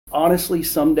honestly,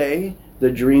 someday,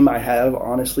 the dream I have,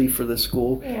 honestly, for this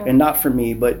school, and not for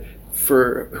me, but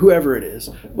for whoever it is,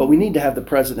 but we need to have the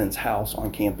president's house on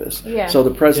campus. So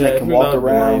the president can walk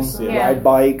around, ride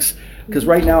bikes. Because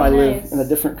right now I live in a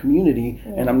different community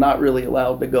and I'm not really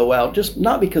allowed to go out. Just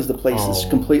not because the place is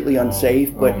completely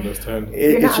unsafe, but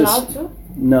it's just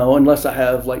no, unless I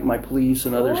have like my police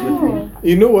and others with me.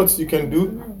 You know what you can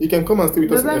do? You can come and stay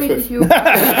with us in FF. You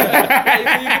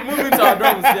can move into our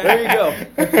drums. There you go.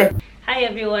 Hi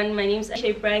everyone, my name is Aisha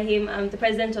Ibrahim. I'm the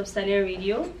president of Stallion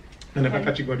Radio. And I'm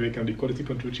Patrick Godric, I'm the quality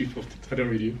control chief of Stallion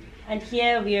Radio. And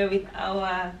here we are with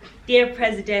our dear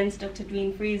president, Dr.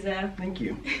 Frazier. Thank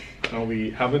you. And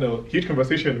we're having a huge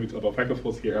conversation with about 5 of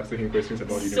us here, asking him questions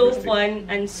about so university. So fun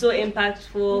and so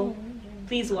impactful.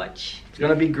 Please watch. It's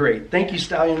going to be great. Thank you,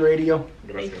 Stallion Radio.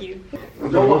 Thank you.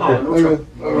 No trouble.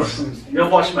 You'll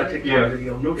watch my TikTok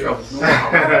video. No trouble.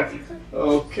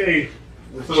 Okay.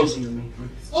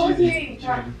 Oh,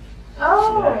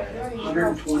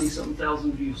 120-something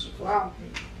thousand views. Wow.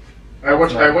 I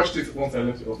watched it once I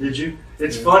left it. Did you?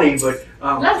 It's funny, but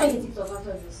let's make a TikTok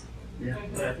after this. Yeah.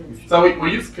 So were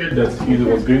you scared that he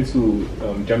was going to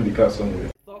jam the car somewhere?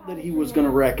 I thought that he was going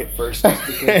to wreck it first, just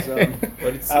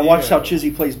because I watched how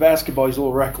Chizzy plays basketball. He's a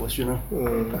little reckless, you know.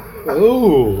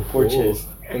 Poor Chiz.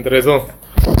 Interesting.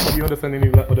 Do you understand any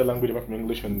other language apart from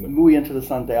English? Muy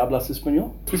interesante. ¿Hablas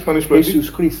español? Spanish, Jesus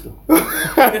Cristo.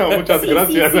 Muchas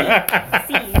gracias.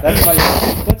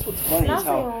 That's what's funny is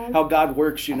how God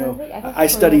works, you know. I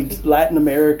studied Latin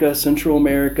America, Central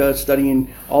America,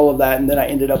 studying all of that, and then I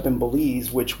ended up in Belize,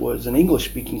 which was an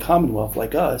English-speaking commonwealth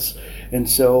like us. And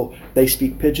so they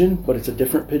speak Pidgin, but it's a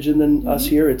different Pidgin than us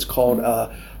here. It's called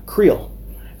Creole,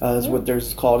 is what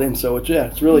there's called. And so,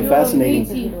 it's really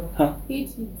fascinating. Huh?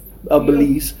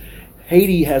 Belize.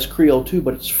 Haiti has Creole too,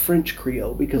 but it's French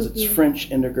Creole because it's French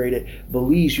integrated.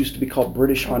 Belize used to be called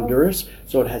British Honduras,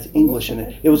 so it has English in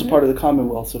it. It was a part of the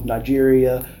Commonwealth of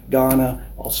Nigeria, Ghana,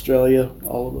 Australia,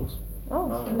 all of those.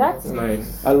 Oh, that's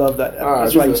nice. I love that.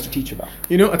 That's what I used to teach about.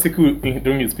 You know, Atiku,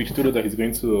 during his speech, told us that he's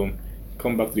going to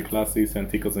come back to the classes and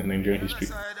take us in Nigerian history.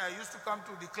 I used to come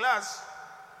to the class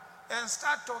and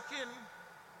start talking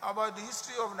about the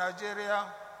history of Nigeria,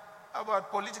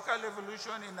 about political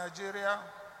evolution in Nigeria,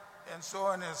 and so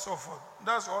on and so forth.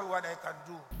 That's all what I can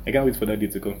do. I can't wait for that day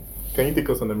to come. Can you take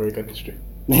us on American history?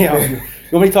 Yeah. You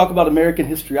want me to talk about American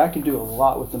history? I can do a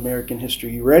lot with American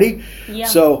history. You ready? Yeah.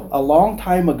 So, a long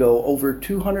time ago, over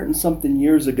 200 and something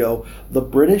years ago, the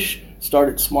British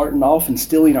started smarting off and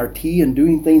stealing our tea and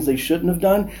doing things they shouldn't have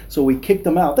done, so we kicked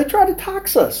them out. They tried to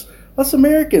tax us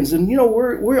Americans, and you know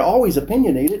we're always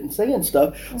opinionated and saying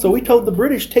stuff. So we told the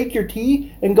British, take your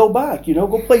tea and go back. You know,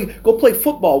 go play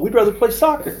football. We'd rather play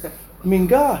soccer. I mean,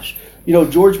 gosh, you know,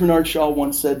 George Bernard Shaw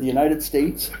once said the United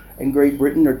States and Great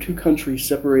Britain are two countries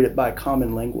separated by a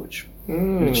common language.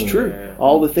 It's true. Yeah.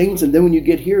 All the things, and then when you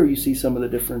get here, you see some of the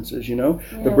differences, you know.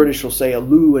 Yeah. The British will say a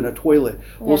loo and a toilet.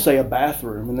 We'll say a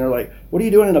bathroom, and they're like, what are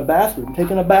you doing in a bathroom?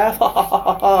 Taking a bath? Ha ha ha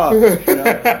ha ha. You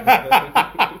know?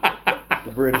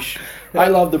 The British. I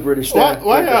love the British. Why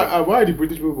are the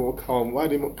British people more calm? Why are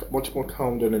they much more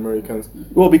calm than Americans?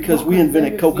 Well, because we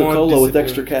invented Coca-Cola with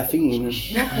extra caffeine and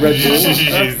Red Bull.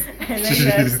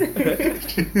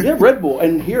 Yeah, Red Bull.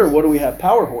 And here, what do we have?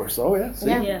 Power Horse. Oh yeah. See?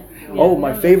 Yeah. Oh,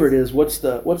 my favorite is what's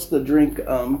the drink?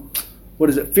 What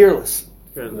is it? Fearless.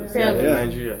 Fearless.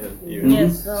 Nigeria.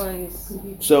 Yes.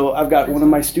 So I've got one of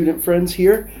my student friends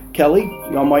here, Kelly.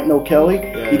 Y'all might know Kelly.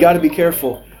 You got to be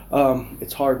careful.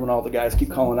 It's hard when all the guys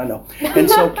keep calling, I know. And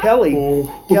so Kelly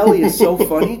is so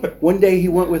funny. One day he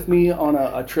went with me on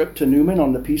a trip to Newman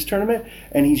on the Peace Tournament,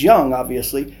 and he's young,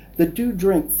 obviously. The dude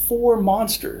drank 4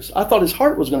 Monsters. I thought his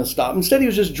heart was going to stop. Instead, he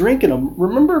was just drinking them.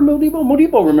 Remember Modibo?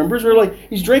 Modibo remembers. We're like,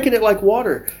 he's drinking it like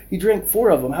water. He drank 4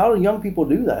 of them. How do young people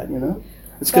do that, you know?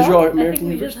 It's because you're American. I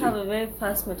think we just have a very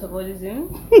fast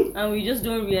metabolism, and we just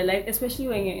don't realize, especially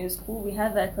when you're in school. We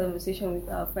had that conversation with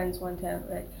our friends one time,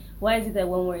 like, why is it that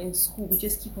when we're in school, we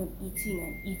just keep on eating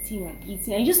and eating and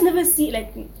eating, and you just never see,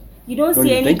 like, you don't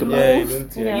see any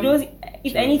growth. You don't.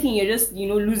 If anything, you're just, you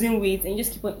know, losing weight, and you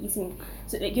just keep on eating.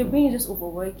 So like your brain is just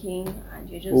overworking, and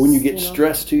you're just. Well, when you get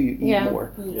stressed too, you eat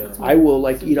more. Yeah. I will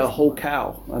eat a whole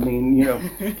cow. I mean, you know.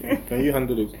 Can you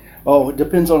handle it? Oh, it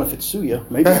depends on if it's suya,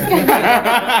 maybe.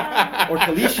 Or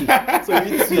kalishi. So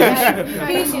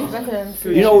Kalishi is better than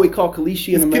suya. You know what we call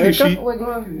kalishi in America?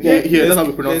 Yeah, that's how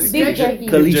we pronounce it. Beef jerky.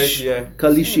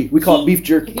 Kalishi. We call it beef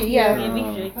jerky. Yeah.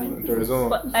 Beef jerky.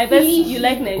 But I bet you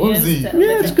like Nigerian stuff.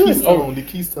 Yeah, it's good. Oh, the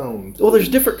Keystone. Well, there's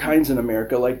different kinds in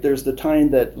America. Like, there's the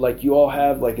kind that, like, you all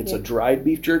have, like it's a dried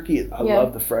beef jerky. I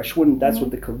love the fresh one. That's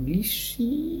what the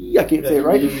kalishi. I can't say it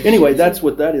right. Anyway, that's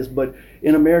what that is. But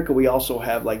in America, we also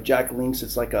have like Jack Link's.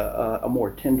 It's like a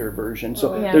more tender version.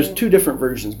 So there's two different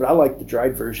versions, but I like the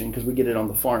dried version because we get it on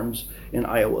the farms in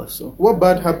Iowa. So what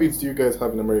bad habits do you guys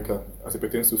have in America as it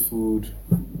pertains to food?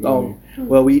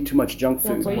 Well, we eat too much junk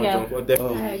food.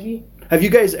 Have you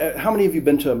guys? How many of you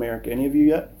been to America? Any of you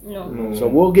yet? No. So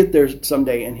we'll get there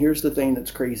someday. And here's the thing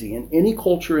that's crazy: in any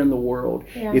culture in the world,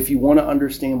 if you want to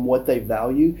understand what they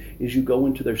value, is you go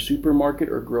into their supermarket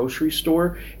or grocery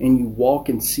store and you walk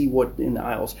and see what in the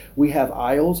aisles. We have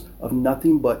aisles of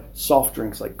nothing but soft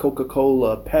drinks like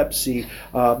Coca-Cola, Pepsi,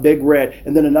 Big Red,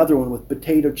 and then another one with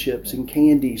potato chips and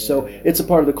candy. So it's a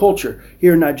part of the culture.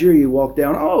 Here in Nigeria, you walk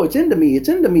down. Oh, it's into me. It's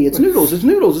noodles. It's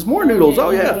more noodles.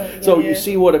 Oh yeah. So you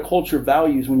see what a culture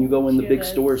values when you go in the big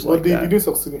stores like that. But they didn't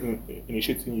succeed in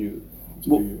initiating you.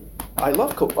 Well, I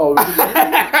love Coke. Oh, I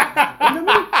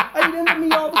eat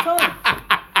Indomie all the time.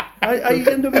 I eat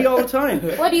Indomie all the time.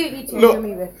 What do you eat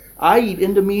Indomie with? I eat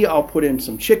Indomie. I'll put in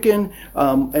some chicken.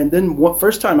 And then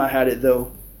first time I had it,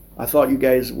 though, I thought you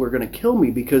guys were going to kill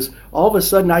me because all of a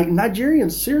sudden,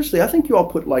 Nigerians, seriously, I think you all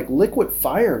put like liquid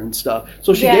fire and stuff.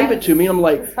 So she gave it to me. I'm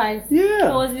like, yeah.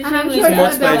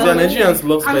 Nigerians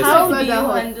love spice. How do you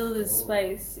handle the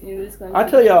spice in this country? I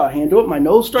tell you how I handle it. My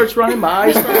nose starts running, my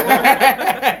eyes start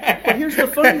running. But here's the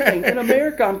funny thing. In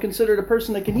America, I'm considered a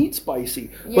person that can eat spicy.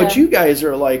 But you guys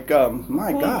are like,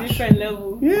 my gosh. Different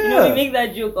level. Yeah. You know, we make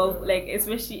that joke of, like,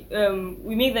 especially,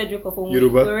 we make that joke of when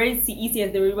we're ready to eat,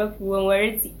 yes, the Yoruba people, when we're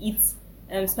ready to eat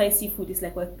spicy food, it's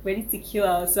like we're ready to kill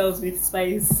ourselves with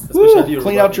spice.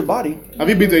 Clean out your body. Have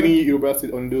you been to any Yoruba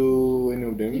state, Ondo, any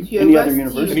of them? Any other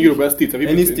university? Any Yoruba states? Have you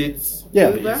Any been to? states?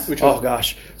 Yeah. Which Oh one?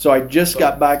 gosh. So I just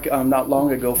got back not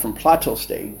long ago from Plateau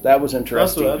State. That was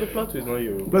interesting. Plateau is not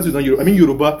Yoruba. Plateau is not Yoruba. I mean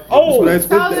Yoruba. Oh, It's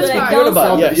South it's- is like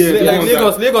Yoruba, yes. Yeah,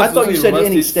 Lagos I thought you said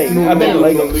any state. I've been to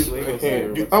Lagos.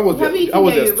 I was there. I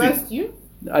was there still.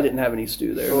 I didn't have any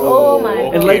stew there. Oh my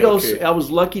God. In Lagos, I was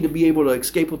lucky to be able to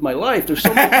escape with my life. There's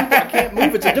so many people I can't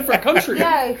move. It's a different country.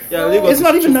 Lagos It's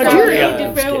not even Nigeria. I'm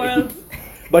just Different kidding. worlds.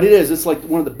 But it is. It's like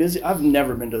one of the busy. I've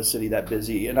never been to a city that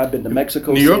busy, and I've been to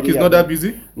Mexico New York City. is not that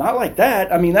busy. Not like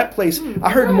that. I mean, that place. I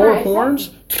heard more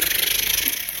horns.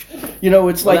 You know,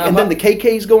 it's like, and then the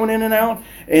KK's going in and out,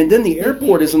 and then the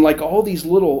airport is in like all these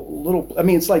little. I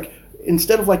mean, it's like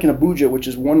instead of like in Abuja, which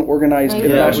is one organized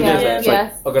international. It's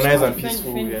like, organized and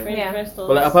peaceful.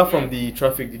 But like, apart from the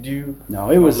traffic, did you? No,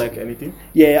 it was like anything.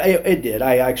 Yeah, it did.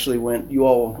 I actually went. You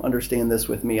all understand this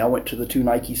with me. I went to the 2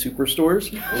 Nike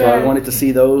superstores, so I wanted to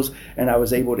see those, and I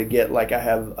was able to get like I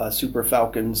have a Super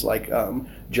Falcons like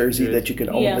jersey that you can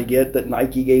only get that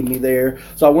Nike gave me there.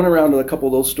 So I went around to a couple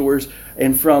of those stores,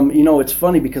 and from it's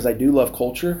funny because I do love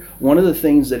culture. One of the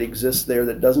things that exists there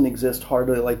that doesn't exist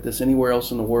hardly like this anywhere else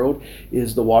in the world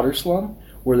is the water slum,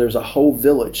 where there's a whole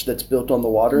village that's built on the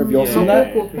water. Have you all seen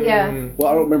that? Yeah. Well,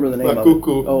 I don't remember the name Like of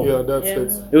Cuckoo. it. Oh, Yeah,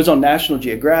 that's it was on National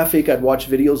Geographic. I'd watch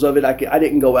videos of it. I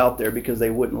didn't go out there because they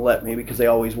wouldn't let me because they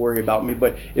always worry about me.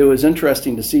 But it was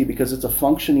interesting to see because it's a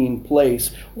functioning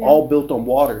place all built on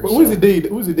water. But who's the day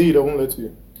that won't let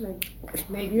you?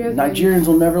 Nigerians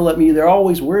will never let me. They're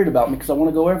always worried about me because I want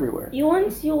to go everywhere. You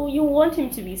want him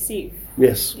to be safe.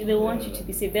 Yes. They want you to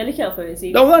be safe. They're looking out for your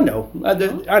safety. No, I know.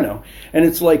 I know. And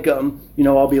it's like,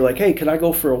 I'll be like, hey, can I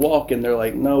go for a walk? And they're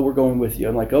like, no, we're going with you.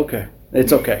 I'm like, okay.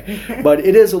 It's okay. But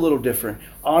it is a little different.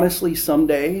 Honestly,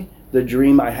 someday, the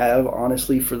dream I have,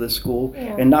 honestly, for this school,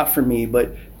 and not for me,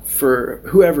 but for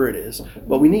whoever it is,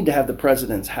 but we need to have the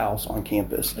president's house on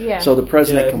campus. So the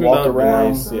president can walk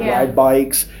around, ride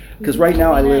bikes. Because right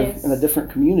now I live in a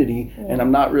different community and I'm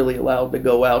not really allowed to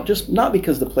go out. Just not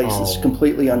because the place is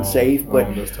completely unsafe, but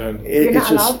You're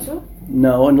not allowed to?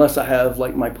 No, unless I have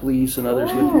like my police and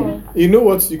others with me. You know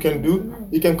what you can do?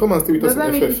 You can come and stay with us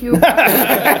in FF. You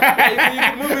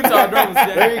can move into our drums.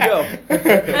 There you go.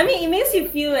 I mean, it makes you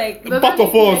feel like Part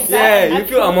of us. Yeah, you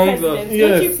feel amongst us.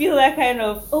 Don't you feel that kind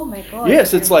of, oh my God.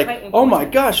 Yes, it's like, oh my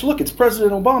important. gosh, look, it's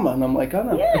President Obama. And I'm like, I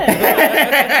know.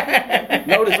 Yeah.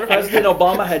 Notice President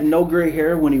Obama had no gray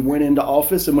hair when he went into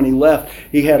office, and when he left,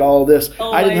 he had all this.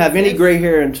 I didn't have any gray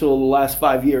hair until the last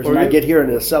 5 years, and I get here and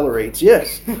it accelerates.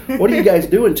 Yes. What are you guys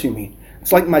doing to me?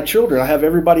 It's like my children. I have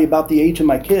everybody about the age of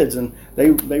my kids, and they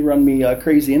run me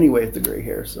crazy anyway with the gray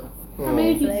hair. So How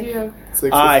many kids do you have?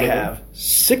 6 I or 7. have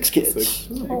 6 kids. 6.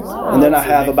 Wow. And then I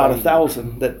have about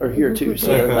 1,000 that are here too. So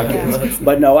they're my kids.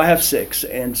 But no, I have 6,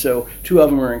 and so 2 of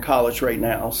them are in college right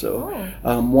now. So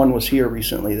one was here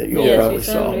recently that you probably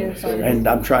saw, and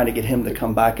I'm trying to get him to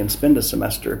come back and spend a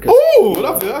semester. Oh,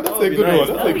 that's a good one.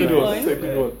 That's a good one. That's a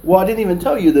good one. Well, I didn't even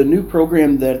tell you the new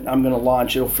program that I'm going to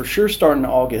launch. It'll for sure start in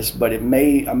August, but I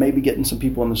may be getting some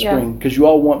people in the spring because you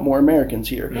all want more Americans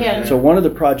here. Yeah. So one of the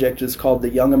projects is called the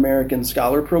Young American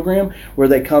Scholar Program, where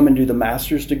they come and do the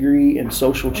master's degree in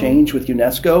social change with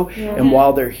UNESCO. And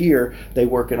while they're here, they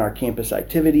work in our campus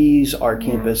activities, our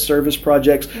campus service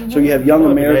projects. So you have young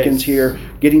Americans here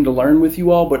getting to learn with you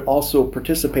all, but also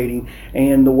participating.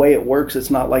 And the way it works,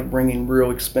 it's not like bringing real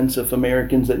expensive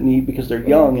Americans that need, because they're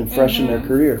young and fresh in their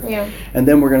career. Yeah. And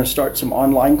then we're going to start some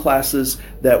online classes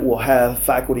that will have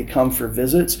faculty come for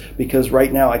visits, because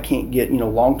right now I can't get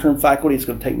long-term faculty. It's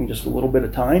going to take me just a little bit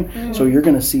of time. So you're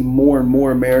going to see more and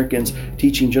more Americans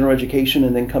teaching general education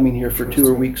and then coming here for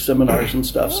 2-week seminars and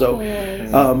stuff. So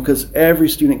because every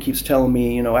student keeps telling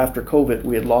me, after COVID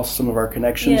we had lost some of our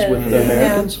connections with the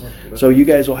Americans. So you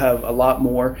guys will have a lot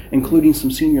more, including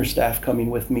some senior staff coming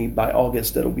with me by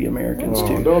August that'll be Americans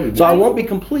too. So I won't be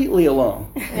completely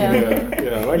alone Yeah,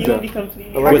 I like You that. will be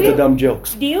completely. with the dumb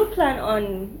jokes. Do you plan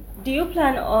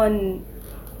on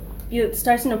you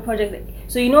starting a project?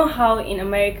 So you know how in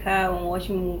America when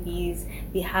watching movies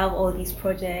they have all these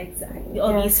projects,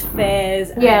 all these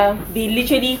fairs. Yeah.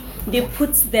 They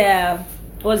put their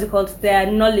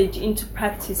their knowledge into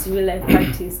practice, real life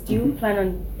practice. Do you plan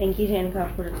on engaging in any kind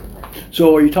of project like that?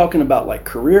 So are you talking about like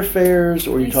career fairs,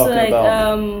 or are you talking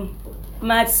about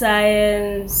math,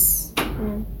 science,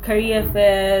 career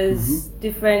fairs,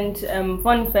 different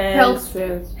fun fairs,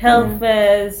 health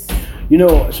fairs?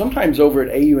 Sometimes over at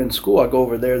AUN school, I go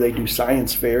over there, they do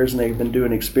science fairs, and they've been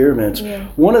doing experiments.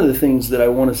 One of the things that I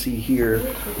want to see here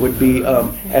would be,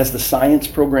 as the science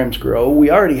programs grow, we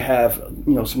already have,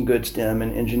 some good STEM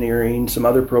and engineering, some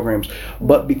other programs,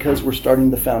 but because we're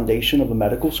starting the foundation of a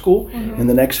medical school, in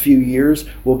the next few years,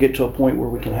 we'll get to a point where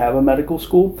we can have a medical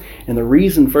school. And the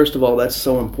reason, first of all, that's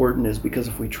so important is because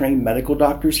if we train medical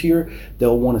doctors here,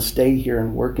 they'll want to stay here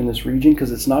and work in this region,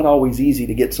 because it's not always easy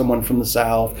to get someone from the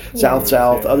South,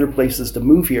 other places to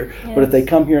move here. But if they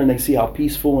come here and they see how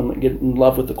peaceful and get in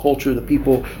love with the culture, the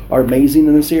people are amazing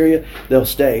in this area, they'll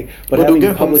stay. But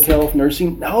having public health,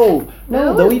 nursing, no,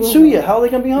 they'll eat suya. How are they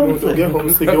going to be homesick? Get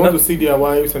homesick. They want to see their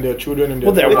wives and their children. And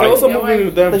Well, their they're They can also move in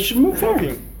with them. They should move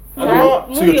there.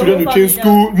 So your children will change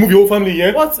school, move your whole family,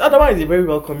 yeah? What? Otherwise, a very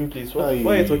welcoming place. Why are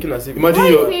you talking as if? Imagine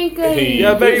you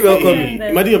are very welcoming.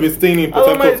 Imagine you've been staying in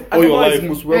Port Harcourt all your life.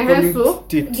 Most welcoming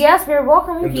state. Yes, we're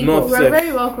welcoming In the people. north, We're sir.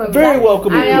 very welcoming. Very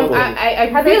welcoming people.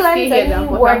 Have you learned any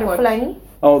word of Fulani?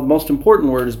 Oh, the most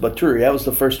important word is Baturi. That was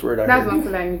the first word I That's heard. not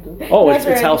Fulani too. Oh, it's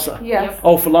Hausa. Yes.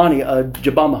 Oh, Fulani,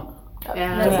 Jabama.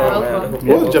 Yeah. Welcome.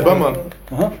 What's Jabama?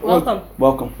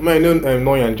 Welcome. I know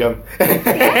Noyan Jam.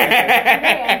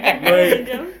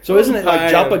 So isn't it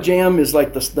like Japa Jam is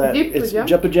like it's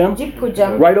Japa Jam?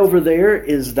 Jipujam. Right over there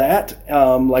is that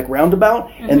like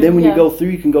roundabout, and then when you go through,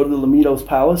 you can go to the Lamido's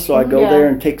Palace. So I go there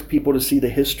and take people to see the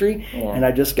history. And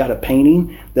I just got a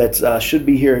painting that should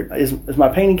be here. Is my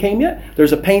painting came yet?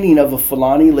 There's a painting of a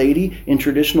Fulani lady in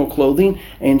traditional clothing,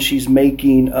 and she's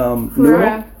making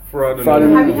noodle. Fraud.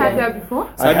 Have you had that before?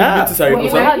 I have. Did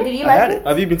you I had like it.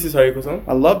 Have you been to Sarikosan?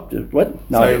 I loved it.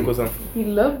 What? No. Sarikosan. You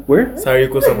love Where?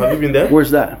 Sarikosan. Have you been there?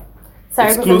 Where's that? Sorry,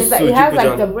 It's close because to it has like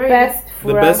Jipujam. the best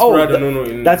The best Oh, Prada Nono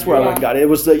in That's where I went and got it. It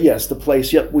was the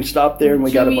place. Yep, we stopped there and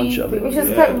we got a bunch of it. We should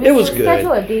It was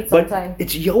schedule good. a date But sometime.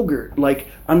 it's yogurt. Like,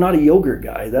 I'm not a yogurt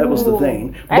guy. That was the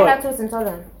thing. I'm But lactose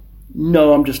intolerant.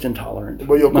 no, I'm just intolerant.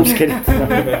 But you're I'm just kidding.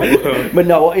 But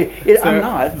no, I'm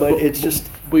not. But it's just.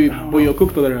 But you're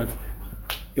Coke tolerant.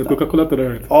 You're Coca-Cola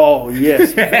tolerant. Oh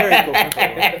yes, very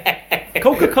Coca-Cola.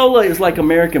 Coca-Cola is like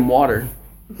American water.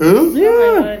 Huh?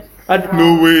 Yeah.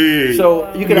 No way.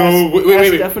 So you can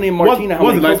ask Stephanie and Martina how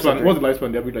What's the many Cokes lifespan? are What's the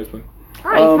lifespan? The average lifespan?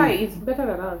 It's better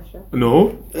than ours. Yeah. No.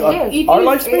 Our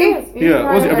lifespan?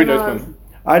 Yeah. What's the average lifespan?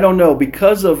 I don't know.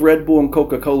 Because of Red Bull and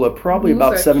Coca-Cola, probably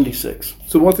about 76.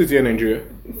 So what is here in Nigeria?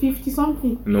 50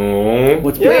 something. No.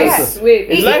 What's because of, Wait.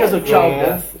 it's because of child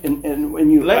death, and when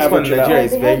you Lifespan average in it out, Nigeria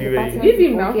is very, very. Leave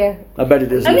him now. Yeah. I bet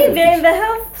it is. I mean, they're in the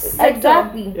health sector.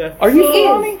 Exactly. Yeah. Are you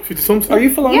Fulani? 50 something? Are you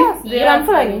Fulani? Yes, yeah, I'm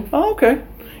Fulani. Oh, okay.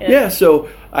 Yeah, so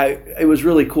it was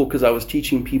really cool because I was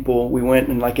teaching people. We went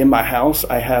and like in my house,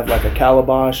 I have like a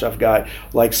calabash. I've got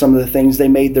like some of the things they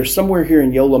made. There's somewhere here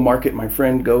in Yola Market. My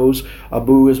friend goes.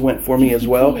 Abu has went for me as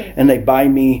well, and they buy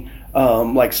me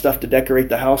like stuff to decorate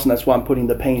the house, and that's why I'm putting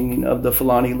the painting of the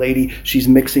Fulani lady. She's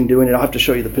mixing, doing it. I'll have to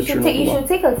show you the picture. You should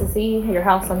take her to see your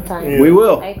house sometime. Yeah. We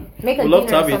will. Like, make a We'd love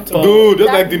to dinner have or it. something. Dude,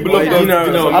 just like the beloved dinner.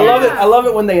 I love it. I love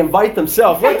it when they invite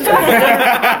themselves. Just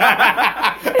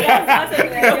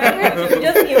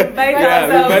invite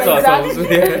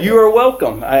ourselves. You are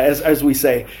welcome, as we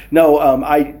say. No,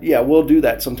 we'll do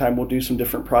that sometime. We'll do some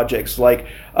different projects. Like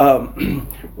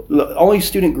the only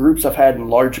student groups I've had in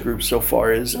large groups so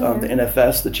far is the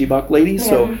NFS, the Chibok ladies.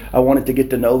 So I wanted to get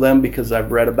to know them because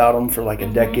I've read about them for like a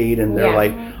decade, and they're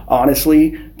like,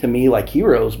 honestly, to me, like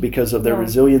heroes because of their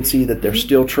resiliency, that they're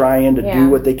still trying to do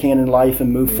what they can in life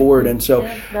and move forward. And so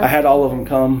I had all of them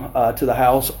come to the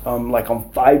house, like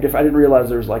on 5 different. I didn't realize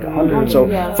there was like 100, so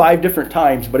 5 different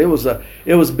times. But it was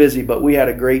busy. But we had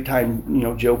a great time,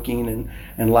 joking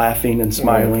and laughing and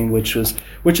smiling, which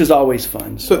is always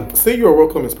fun. So say you are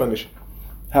welcome in Spanish.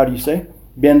 How do you say?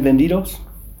 Bienvenidos.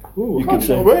 Ooh, You could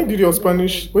say. Where did your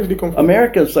Spanish? Where did it come from?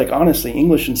 America's like, honestly,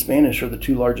 English and Spanish are the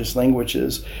 2 largest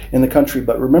languages in the country.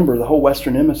 But remember, the whole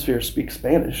Western Hemisphere speaks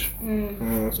Spanish.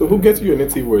 So who gets you your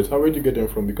native words? Where do you get them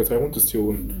from? Because I want to steal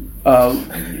one.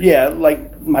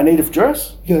 Like my native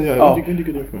dress. Yeah. Oh. Where do you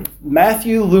get them from?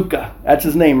 Matthew Luca. That's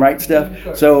his name, right,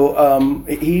 Steph? So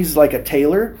he's like a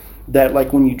tailor that,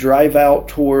 like, when you drive out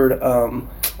toward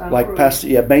past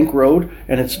Bank Road,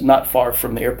 and it's not far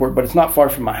from the airport, but it's not far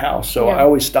from my house, so I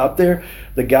always stop there.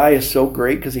 The guy is so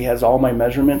great because he has all my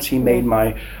measurements. He made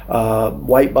my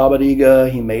white babadiga,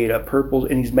 he made a purple,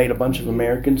 and he's made a bunch of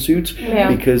American suits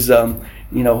because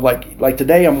like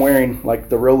today I'm wearing like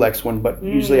the Rolex one, but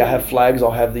usually I have flags.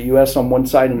 I'll have the U.S. on one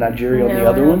side and Nigeria on the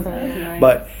other one. Nice.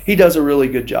 But he does a really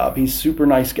good job. He's a super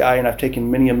nice guy, and I've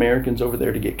taken many Americans over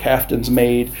there to get caftans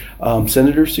made,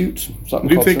 senator suits. Do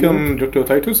you take Dr.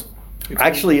 Titus?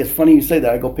 Actually, it's funny you say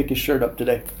that. I go pick his shirt up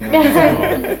today.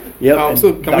 Yep.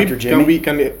 So Dr. can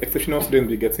the exceptional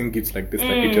students be getting gifts like this?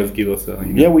 Like you just give us a.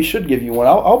 Yeah, we should give you one.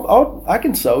 I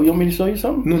can sew. You want me to sew you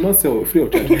something? No, not sew. Free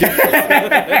of charge.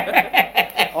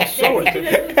 I'll sew it.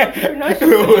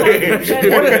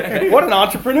 What an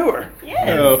entrepreneur!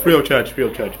 Free of charge.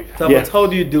 But how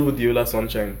do you deal with the Yola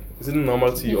sunshine? Is it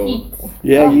normal to you? Or?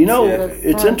 Yeah,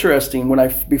 it's interesting.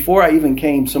 Before I even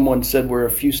came, someone said we're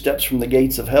a few steps from the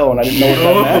gates of hell, and I didn't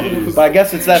know what that meant. But I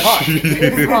guess it's that hot.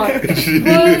 It's hot.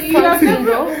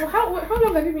 How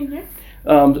long have you been here?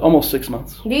 Almost 6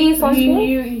 months. Do you use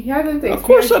sunscreen? You haven't. Of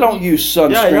course, I don't use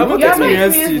sunscreen. Yeah, you haven't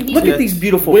experienced. Look at these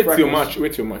beautiful Wait freckles.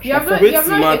 till March. You have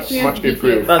March,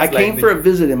 April. I came for a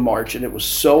visit in March, and it was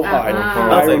so hot.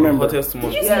 I remember. Hottest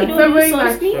month. Did you say you don't use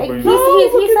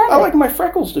sunscreen? He said I like my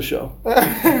freckles to show.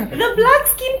 The black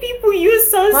skin people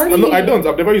use sunscreen. No, I don't.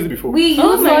 I've never used it before. we use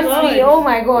sunscreen. Oh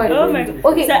my god.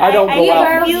 Okay, So I don't go you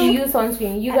out. girls use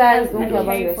sunscreen. You guys don't care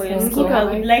about your for your skin. skin. I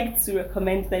would like to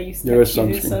recommend that you start There is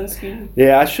using sunscreen.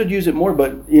 Yeah, I should use it more,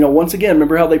 but once again,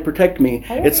 remember how they protect me?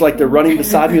 It's like they're running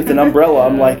beside me with an umbrella.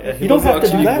 I'm like, you don't have to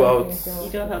do that. You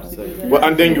don't have to do that. Well,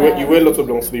 and then you wear lots of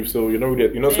long sleeves, so you're not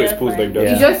so exposed like that.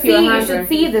 Yeah. You should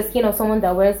see the skin of someone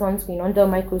that wears sunscreen under a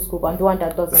microscope and the one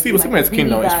that doesn't. See, my skin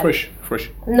now. It's fresh.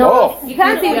 No, you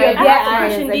can't see your bare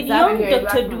eyes. Did young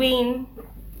Dr. Dwayne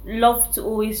love to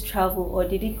always travel, or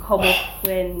did it come up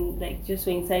when you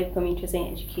started becoming interested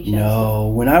in education? No,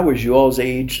 when I was y'all's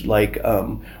age,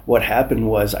 what happened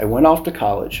was I went off to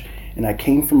college, and I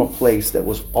came from a place that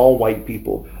was all white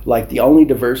people. Like, the only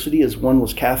diversity is one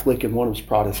was Catholic and one was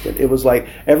Protestant. It was like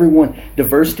everyone,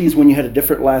 diversity is when you had a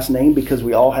different last name because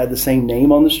we all had the same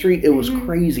name on the street. It was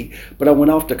crazy. But I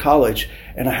went off to college,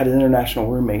 and I had an international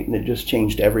roommate, and it just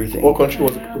changed everything. What country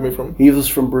was it coming from? He was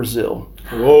from Brazil.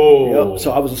 Whoa. Yep.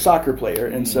 So I was a soccer player,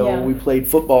 and so we played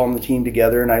football on the team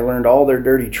together, and I learned all their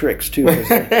dirty tricks too.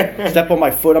 Step on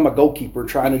my foot, I'm a goalkeeper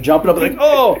trying to jump it up, like,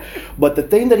 oh! But the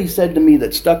thing that he said to me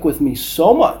that stuck with me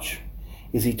so much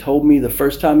is he told me the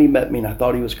first time he met me, and I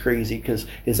thought he was crazy because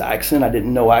his accent, I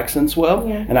didn't know accents well,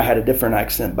 and I had a different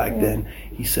accent back then.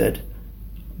 He said,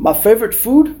 my favorite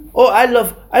food? Oh, I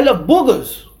love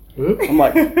boogers. I'm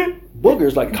like,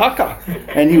 boogers, like caca.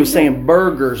 And he was saying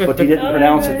burgers, but he didn't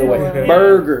pronounce it the way.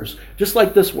 Burgers. Just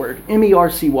like this word,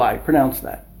 M-E-R-C-Y. Pronounce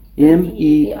that.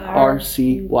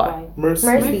 M-E-R-C-Y.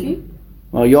 Mercy.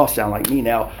 Well, y'all sound like me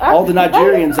now. All the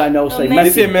Nigerians I know say They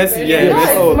say Messi. Messi, yeah.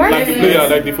 Oh, like the player,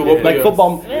 like the football player. Like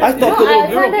football. I thought the I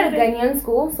little attended girl. a Ghanaian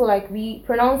school, so we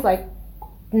pronounce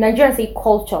Nigerians say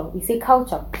culture. We say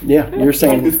culture. Yeah, you're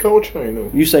saying. It's culture,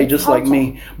 You say just like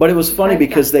me. But it was funny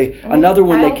because another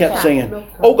one they kept saying,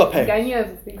 Ogape.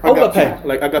 Ogape.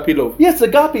 Like agape love. Yes,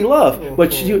 agape love.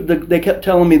 But they kept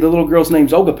telling me the little girl's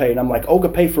name's Ogape. And I'm like,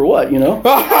 Ogape for what, I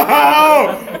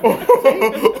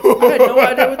had no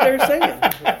idea what they were saying.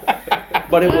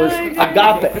 but it was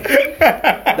agape.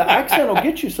 The accent will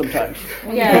get you sometimes.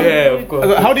 Yeah, of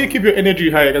course. How do you keep your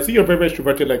energy high? I can see you're very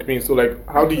extroverted like me. So like,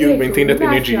 how do you maintain that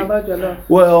energy?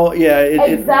 Well, yeah,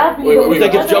 Exactly. You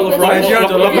think it's jollof rice? Nigerian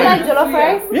jollof You like rice? jollof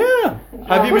rice? Yeah.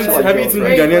 Have you eaten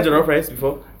Ghanaian jollof rice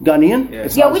before? Ghanaian? Yeah.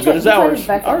 It's Yeah, not as which good one- as which one ours. is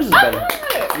better? Ours is better.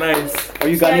 Nice. Are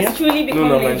you It's Ghanaian? truly becoming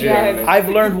No, Nigerian. I've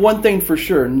learned one thing for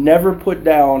sure. Never put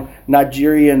down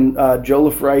Nigerian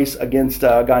jollof rice against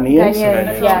Ghanaians.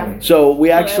 Ghanaian, yeah. So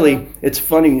we actually, it's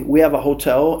funny, we have a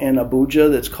hotel in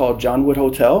Abuja that's called John Wood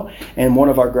Hotel, and one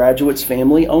of our graduates'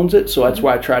 family owns it, so that's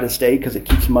why I try to stay, because it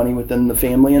keeps money within the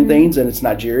family and things, and it's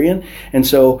Nigerian. And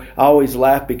so I always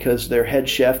laugh because their head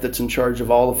chef that's in charge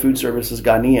of all the food service is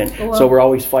Ghanaian, so we're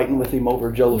always fighting with him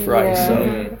over jollof rice.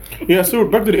 So. Yeah. So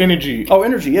back to the energy. Oh,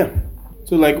 energy, yeah.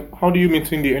 So like, how do you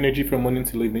maintain the energy from morning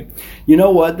till evening? You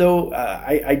know what, though?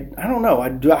 I don't know.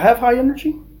 Do I have high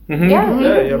energy?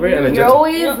 Yeah, you're very energetic. You're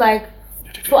always like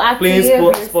so active. Playing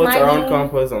you're sports around smiling,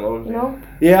 campus and all. You know?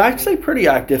 Yeah, I'd say pretty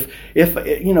active. If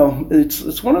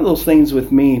it's one of those things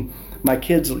with me. My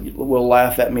kids will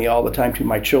laugh at me all the time, to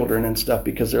my children and stuff,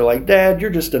 because they're like, "Dad,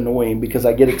 you're just annoying," because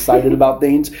I get excited about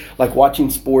things. Like watching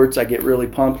sports, I get really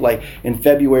pumped. Like in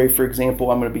February, for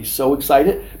example, I'm going to be so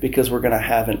excited because we're going to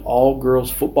have an all-girls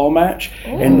football match,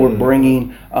 and we're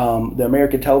bringing the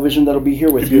American television that'll be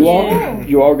here with you all.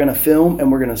 You all are going to film,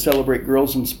 and we're going to celebrate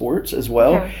girls in sports as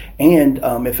well. And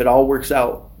if it all works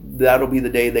out, that'll be the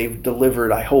day they've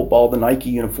delivered, I hope, all the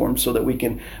Nike uniforms so that we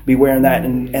can be wearing that.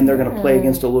 And they're going to play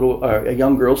against a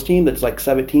young girls team that's like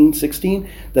 17, 16,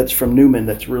 that's from Newman,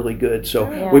 that's really good.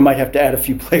 So we might have to add a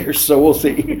few players, so we'll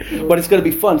see. But it's going to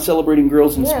be fun celebrating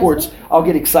girls in sports. I'll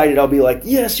get excited. I'll be like,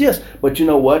 yes. But you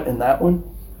know what? In that one,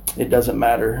 it doesn't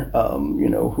matter.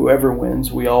 Whoever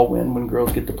wins, we all win when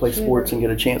girls get to play sports and get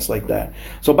a chance like that.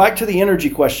 So back to the energy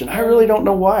question. I really don't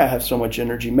know why I have so much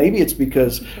energy. Maybe it's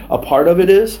because a part of it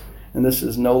is, and this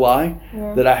is no lie,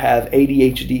 that I have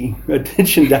ADHD,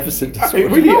 attention deficit disorder.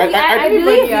 Really, I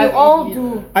believe you all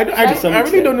do. I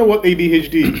really don't know what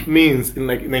ADHD means in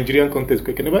like Nigerian context.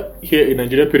 I can never hear a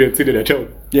Nigerian parent say that their child.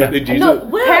 Yeah. No,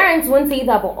 parents won't say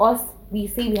that about us. We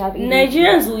say we have ADHD.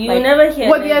 Nigerians, you will never hear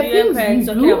What there are Nigerian things parents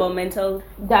we talking do about mental.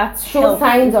 that show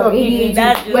signs of ADHD.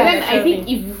 That is But then I something. think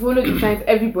if you follow the signs,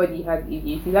 everybody has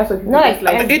ADHD. That's what people No, like just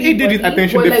like. ADHD is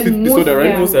attention But, like, deficit disorder,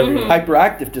 right? most-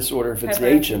 Hyperactive disorder, if it's the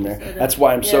H in there. Hyperactive That's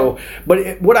why I'm so.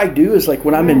 But what I do is, like,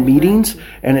 when I'm in meetings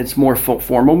and it's more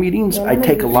formal meetings, I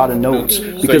take a lot of notes,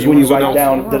 because you when you zone write out.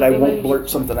 down that I won't blurt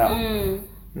something out.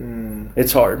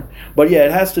 It's hard, but yeah,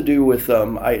 it has to do with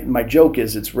my joke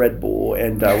is it's Red Bull,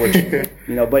 and which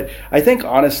But I think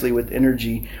honestly, with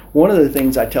energy, one of the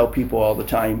things I tell people all the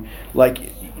time, like,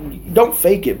 don't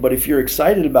fake it, but if you're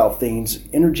excited about things,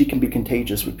 energy can be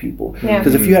contagious with people.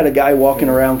 Because if you had a guy walking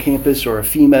around campus, or a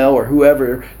female, or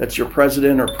whoever that's your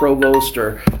president or provost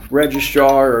or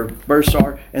registrar or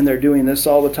bursar, and they're doing this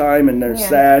all the time and they're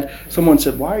sad, someone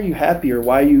said, "Why are you happy?" or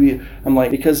 "Why are you?" I'm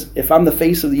like, because if I'm the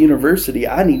face of the university,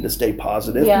 I need to stay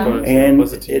positive, and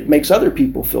it makes other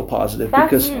people feel positive,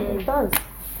 because It does.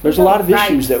 there's a lot of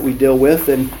issues that we deal with,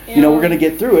 and we're going to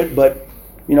get through it, but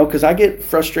because I get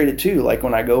frustrated too, like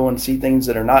when I go and see things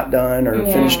that are not done or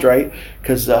finished right,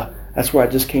 because that's where I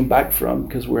just came back from,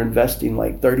 because we're investing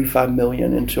like $35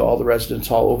 million into all the residence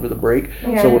hall over the break.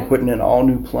 So we're putting in all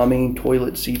new plumbing,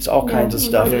 toilet seats, all kinds of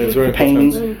stuff, it's very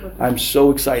painting. I'm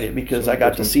so excited because I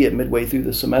got to see it midway through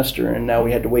the semester, and now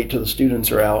we had to wait till the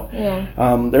students are out.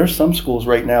 There's some schools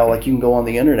right now, like you can go on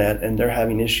the internet, and they're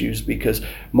having issues because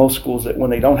most schools, that when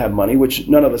they don't have money, which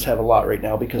none of us have a lot right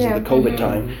now because of the COVID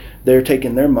time, they're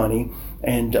taking their money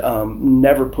and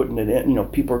never putting it in.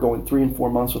 People are going 3 and 4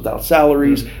 months without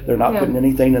salaries. They're not putting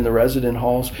anything in the resident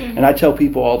halls. And I tell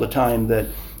people all the time that,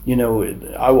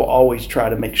 I will always try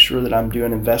to make sure that I'm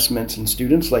doing investments in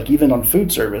students, like even on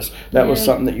food service. That was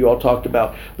something that you all talked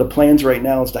about. The plans right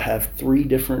now is to have 3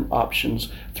 different options,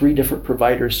 3 different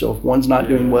providers. So if one's not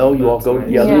doing well, you all go to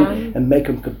the other and make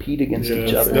them compete against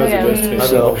each other. That's the best thing.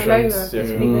 So,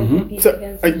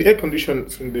 So, the air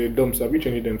conditions in the dumps, have you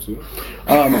changed them too?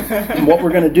 what we're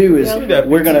going to do is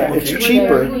it's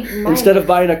cheaper. Instead of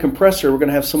buying a compressor, we're going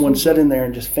to have someone sit in there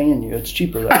and just fan you. It's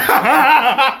cheaper that way.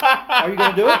 Are you going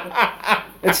to do it?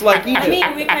 It's like Egypt. I mean,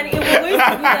 if we're going to do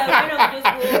that, why not just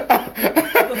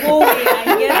go the whole way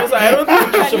and get I don't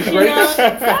think some grapes.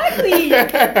 Exactly.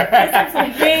 Let's have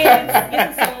some grapes,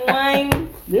 get some wine.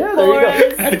 Yeah,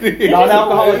 there you go.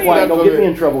 Non-alcoholic wine. Don't get me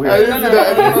in trouble here.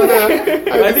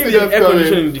 I think the air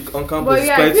conditioning on campus is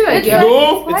quite.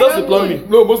 No, it's just the plumbing.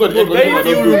 No, most of the Very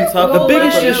few rooms have The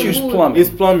biggest issue is plumbing. It's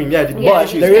plumbing, yeah.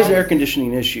 But there is air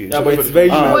conditioning issues. Yeah, but it's very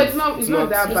Well, it's not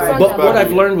that bad. But what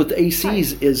I've learned with the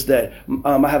ACs is that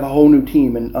I have a whole new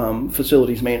team in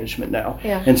facilities management now.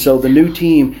 Yeah. And so the new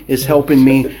team is helping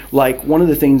me. Like one of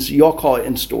the things, y'all call it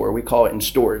in store, we call it in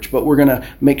storage. But we're going to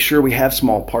make sure we have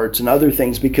small parts and other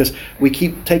things because we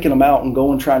keep taking them out and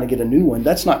going trying to get a new one.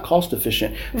 That's not cost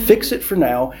efficient. Fix it for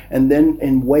now and then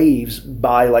in waves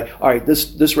buy like, all right,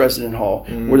 this resident hall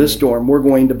or this dorm, we're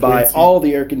going to buy all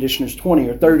the air conditioners 20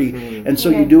 or 30. And so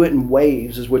you do it in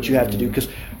waves is what you have to do because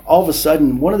all of a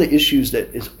sudden, one of the issues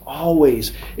that is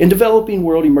always in developing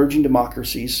world, emerging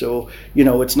democracies, so,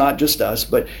 it's not just us,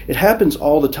 but it happens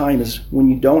all the time is when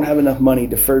you don't have enough money,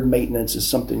 deferred maintenance is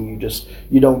something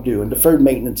you don't do. And deferred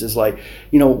maintenance is like,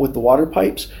 with the water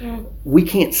pipes, we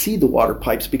can't see the water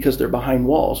pipes because they're behind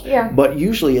walls. Yeah. But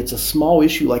usually it's a small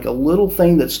issue, like a little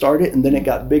thing that started and then it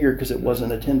got bigger because it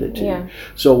wasn't attended to. Yeah.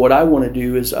 So what I want to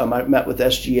do is I met with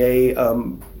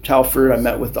SGA, Talford, I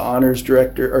met with the honors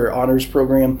director or honors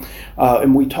program,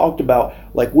 and we talked about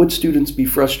like would students be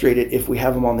frustrated if we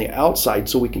have them on the outside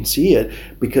so we can see it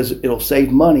because it'll save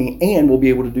money and we'll be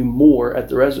able to do more at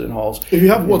the resident halls. If you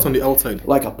have what's on the outside?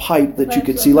 Like a pipe that you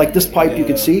could see, like this pipe you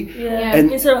could see. Yeah.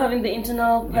 And instead of having the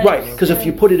internal pipes. Right, because if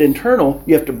you put it internal,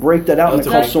 you have to break that out and it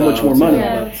costs so much more money.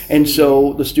 Yes. And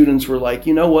so the students were like,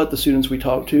 you know what, the students we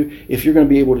talked to, if you're going to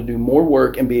be able to do more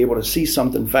work and be able to see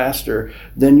something faster,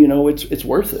 then, it's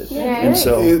worth it. Yeah. And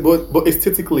so But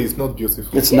aesthetically, it's not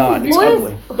beautiful. it's not. It's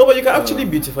ugly. No, but you can actually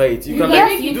beautify it. You can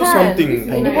Yes, you do can. something.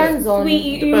 It depends on.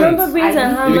 You remember Brains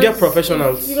and Hammers? You get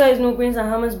professionals. You guys know Brains and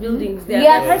Hammers buildings. Their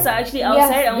pipes are actually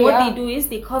outside, and what they do is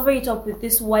they cover it up with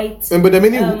this white. But there are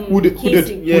many who did.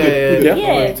 Yeah.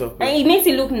 And it makes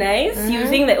it look nice. You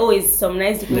think that it's some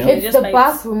nice decoration. It's Just the pipes.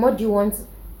 bathroom. What do you want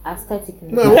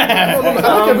aesthetically? No, I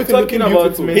like everything talking looking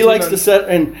about beautiful. He likes to sit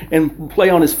and play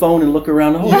on his phone and look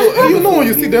around. When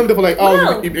you see them, they're like,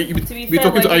 Well, you to be be fair,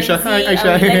 talking to we're Aisha. Hi, Gen Z,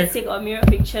 and we like Aisha. to take our mirror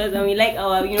pictures, and we like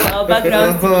our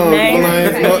backgrounds to be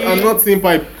nice. I'm not seeing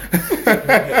pipe.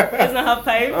 Does not have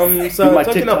pipes. So My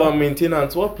talking TikTok. about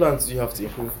maintenance, what plans do you have to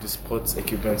improve the sports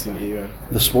equipment in AUN?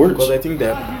 The sports? Because I think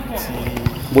that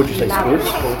What'd you say, sports?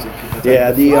 equipment.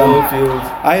 Yeah, field.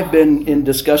 I have been in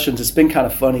discussions. It's been kind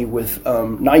of funny with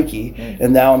Nike,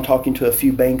 and now I'm talking to a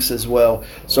few banks as well.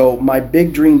 So my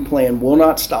big dream plan will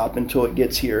not stop until it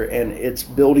gets here, and it's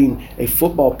building a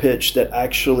football pitch that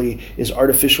actually is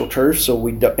artificial turf. So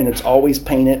and it's always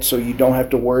painted, so you don't have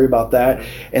to worry about that.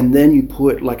 And then you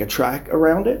put like a track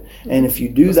around it, and if you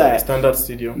do that, Standard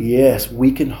stadium. yes,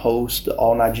 we can host the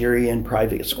all Nigerian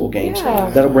private school games. Yeah.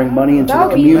 That'll bring money into the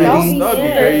That'll be community. That would be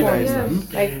very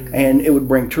nice. Like, And it would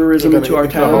bring tourism into our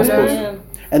town. Yeah.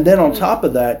 And then on top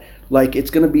of that, like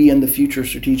it's going to be in the future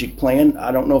strategic plan.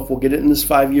 I don't know if we'll get it in this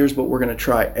 5 years, but we're going to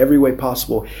try every way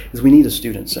possible. Is we need a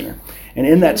student center. And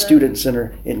in that student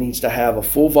center, it needs to have a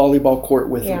full volleyball court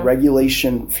with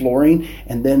regulation flooring.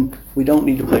 And then we don't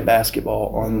need to play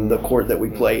basketball on the court that we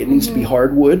play. It needs to be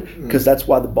hardwood because that's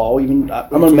why the ball I'm going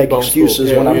to make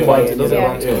excuses when I'm playing.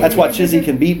 That's why Chizzy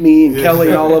can beat me and Kelly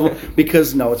and all of them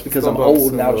because it's because I'm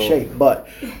old and out of shape. But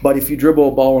if you dribble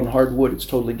a ball on hardwood, it's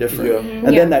totally different.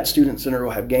 And then that student center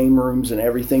will have game rooms and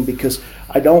everything because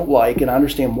I don't like, and I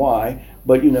understand why,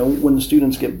 but when the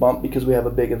students get bumped because we have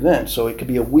a big event, so it could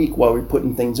be a week while we're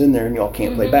putting things in there and y'all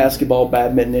can't play basketball,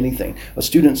 badminton, anything. A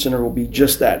student center will be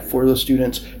just that for the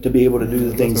students to be able to do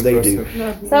the things they do.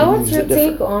 so what's your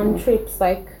take on trips?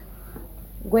 Like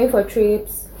going for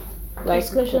trips, like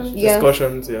Discussions.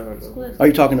 Discussions, yeah. Are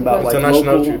you talking about like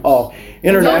International local? trips. Oh,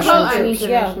 international. Local and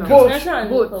international. International and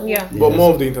Both. local. Yeah. But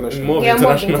more of the international. More Yeah,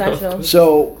 more international. international.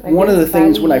 So Like one of the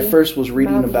things when I Bali, first was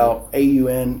reading Maui. about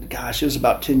AUN, gosh, it was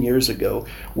about 10 years ago,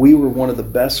 we were one of the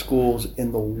best schools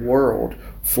in the world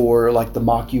for like the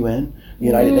mock UN,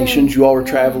 United Nations. You all were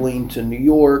traveling to New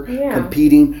York,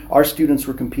 competing. Our students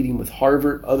were competing with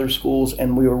Harvard, other schools,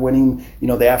 and we were winning,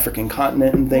 the African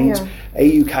continent and things.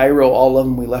 AU Cairo, all of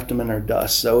them, we left them in our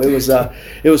dust. So it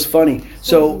was funny.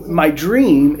 So my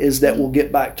dream is that we'll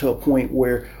get back to a point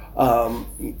where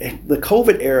the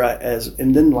COVID era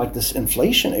and then like this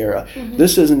inflation era,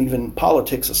 this isn't even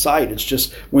politics aside. It's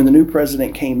just when the new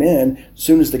president came in, as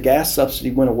soon as the gas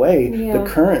subsidy went away, the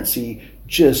currency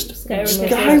just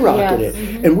skyrocketed.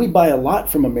 Mm-hmm. And we buy a lot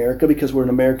from America because we're an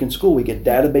American school. We get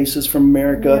databases from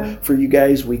America for you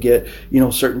guys. We get,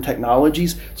 certain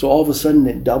technologies. So all of a sudden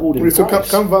it doubled in price. So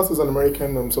Canvas is an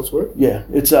American software? Yeah.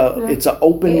 It's an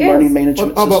open learning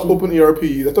management system. How about system. Open ERP?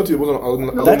 I thought it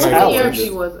wasn't. That's ours.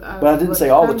 ERP was, but I didn't say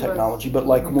all the technology, but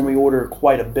like when we order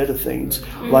quite a bit of things,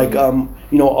 like,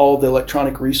 all the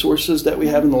electronic resources that we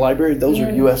have in the library, those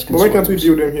are U.S. But why can't we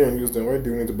build them here and use them? Why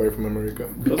do we need to buy from America?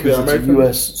 Because it's a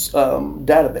U.S.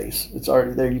 Database. It's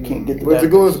already there. You can't get the database. But the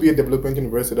goal is to be a development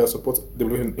university that supports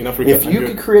development in Africa. If you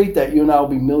could create that, you and I will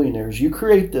be millionaires. You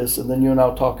create this, and then you and I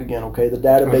will talk again, okay? The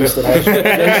database that has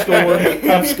JSTOR,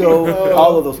 EBSCO,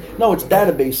 all of those. No, it's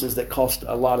databases that cost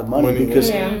a lot of money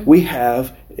because we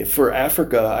have... For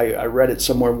Africa, I read it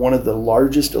somewhere, one of the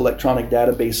largest electronic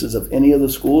databases of any of the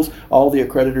schools. All the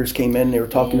accreditors came in, they were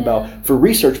talking about, for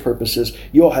research purposes,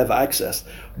 you all have access.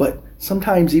 But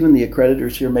sometimes even the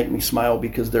accreditors here make me smile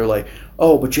because they're like,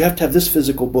 oh, but you have to have this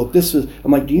physical book.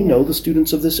 I'm like, do you know the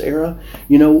students of this era?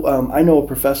 I know a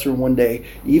professor one day,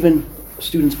 even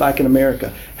students back in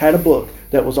America, had a book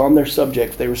that was on their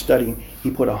subject they were studying.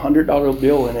 He put a $100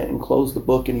 bill in it and closed the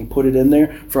book, and he put it in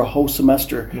there for a whole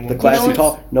semester. The class he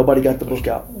taught, nobody got the book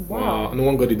out. Wow. No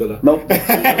one got the dollar. Nope. $100.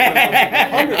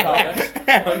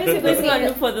 Basically, going to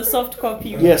look for the soft copy.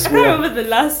 Yes, I remember the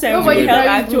last time nobody we had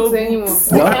actual books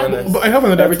anymore. But I have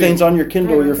another Everything's on your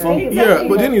Kindle or your phone. Yeah,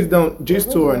 but then it's down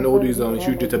JSTOR and all these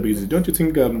huge databases. Don't you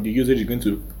think the usage is going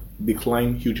to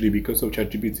decline hugely because of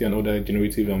ChatGPT and other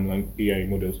generative AI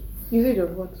models? Usage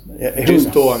of what?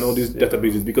 JSTOR and all these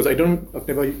databases, because I've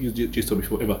never used JSTOR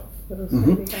before ever.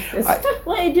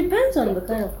 Well, it depends on the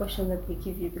kind of question that they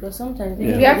give you, because sometimes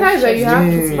there are times that you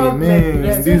have to talk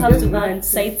you still have to go and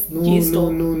cite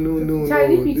JSTOR. No.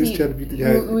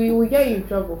 ChatGPT, we get you in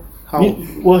trouble. How?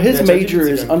 Well, his major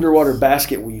is underwater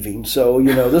basket weaving, so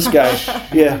this guy,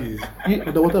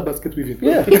 underwater basket weaving.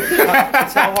 Yeah,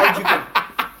 that's how hard you can.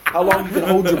 How long you can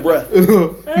hold your breath?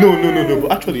 No.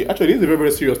 But actually, it's a very,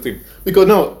 very serious thing. Because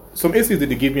now, some essays that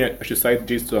they give me, I should cite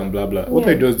JSTOR and blah, blah. What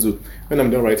I just do, when I'm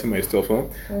done writing my stuff, I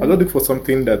just look for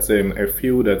something that I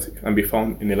feel that can be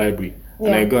found in a library.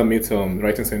 And I go and meet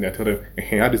writing center. I tell them,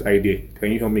 hey, I had this idea.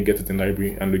 Can you help me get it in the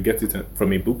library? And we get it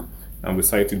from a book, and we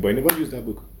cite it. But I never use that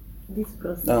book. This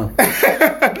process. Oh.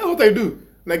 That's what I do.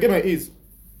 And I get my A's.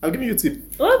 I'll give you a tip.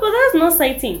 Oh, but that's not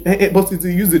citing. But it's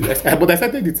used it. But I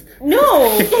cited it.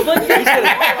 No, but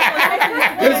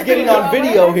he's getting on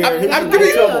video here. I'm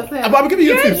giving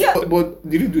you a tip. But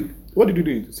did you do? What did you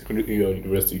do in secondary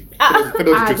university?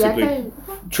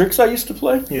 Tricks I used to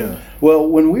play? Yeah. Well,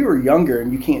 when we were younger,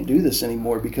 and you can't do this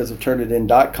anymore because of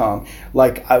turnitin.com,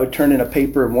 like I would turn in a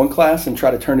paper in one class and try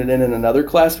to turn it in another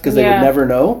class because they would never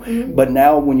know. Mm-hmm. But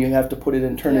now when you have to put it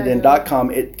in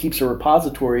turnitin.com, it keeps a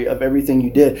repository of everything you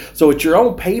did. So it's your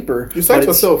own paper. You cite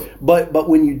yourself. But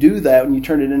when you do that, when you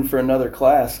turn it in for another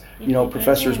class,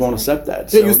 professors won't accept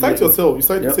that. Yeah, so you cite yourself. You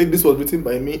cite to say this was written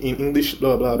by me in English,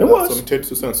 blah, blah, blah. It was.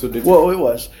 It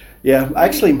was. Yeah,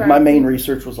 actually, my main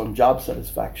research was on job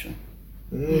satisfaction.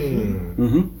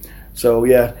 So,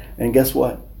 and guess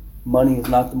what? Money is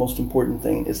not the most important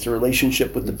thing. It's the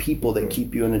relationship with the people that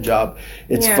keep you in a job.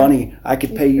 It's funny. I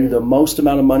could pay you the most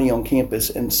amount of money on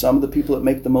campus, and some of the people that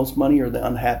make the most money are the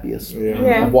unhappiest.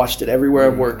 I've watched it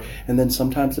everywhere I've worked. And then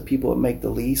sometimes the people that make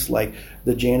the least, like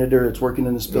the janitor that's working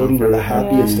in this building, are the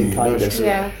happiest and kindest.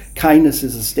 Kindness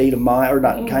is a state of mind, or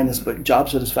not kindness, but job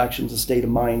satisfaction is a state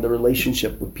of mind, the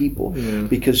relationship with people.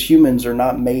 Because humans are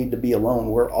not made to be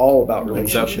alone. We're all about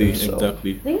relationships.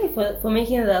 Exactly. Thank you for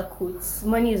making that quote.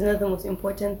 Money is not the most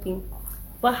important thing.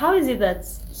 But how is it that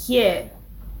here,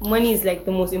 money is like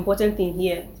the most important thing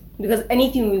here? Because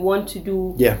anything we want to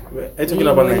do... Yeah. I'm talking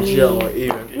about Nigeria or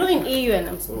AUN. Not in AUN,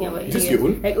 I'm speaking about Is this your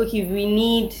own? Like, okay, we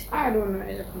need... I don't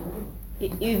know.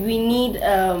 If we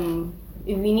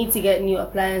need to get new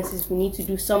appliances, we need to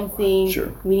do something.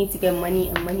 Sure. We need to get money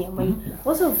and money and money.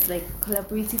 What sort of like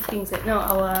collaborative things? Like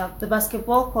now, the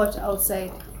basketball court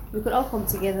outside, we could all come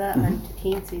together and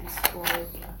paint it. Or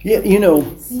that's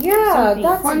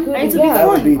fun. good. That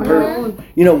would be perfect.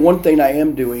 One thing I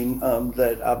am doing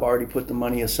that I've already put the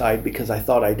money aside because I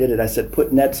thought I did it. I said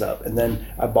put nets up, and then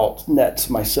I bought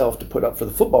nets myself to put up for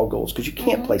the football goals because you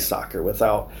can't play soccer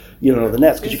without the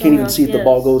nets because you can't even see if the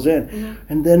ball goes in.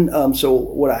 And then so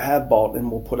what I have bought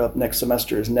and we'll put up next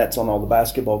semester is nets on all the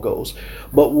basketball goals.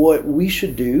 But what we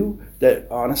should do, that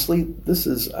honestly, this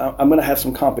is I'm going to have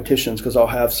some competitions because I'll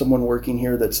have someone working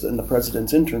here that's in the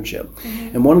president's internship.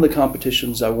 And one of the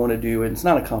competitions I want to do, and it's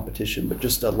not a competition, but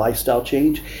just a lifestyle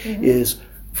change, is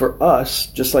for us,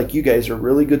 just like you guys are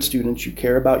really good students, you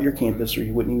care about your campus or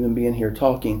you wouldn't even be in here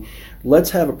talking, let's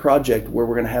have a project where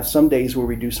we're going to have some days where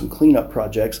we do some cleanup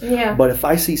projects. Yeah. But if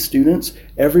I see students,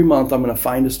 every month I'm going to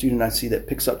find a student I see that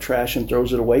picks up trash and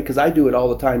throws it away, because I do it all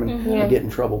the time and I get in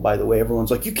trouble, by the way.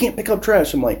 Everyone's like, you can't pick up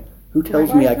trash. I'm like, who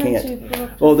tells me I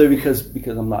can't? Oh, they're because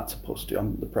I'm not supposed to.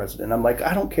 I'm the president. I'm like,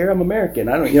 I don't care. I'm American.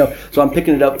 I don't, so I'm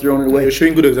picking it up, throwing it away. You're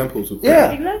showing good examples.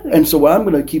 Yeah. Exactly. And so what I'm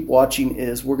going to keep watching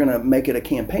is we're going to make it a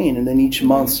campaign, and then each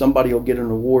month somebody will get an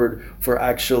award for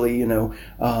actually,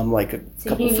 like a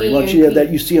couple of free lunch. Yeah, that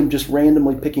you see them just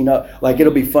randomly picking up. Like,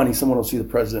 it'll be funny. Someone will see the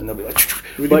president and they'll be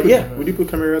like, Would you put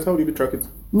cameras? How would you be tracking?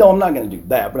 No, I'm not going to do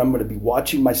that, but I'm going to be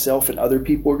watching myself, and other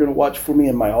people are going to watch for me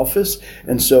in my office.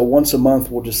 And so once a month,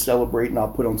 we'll just celebrate, and I'll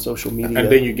put on social media. And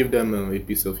then you give them a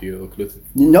piece of your clothing.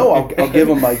 No, I'll give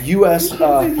them a U.S.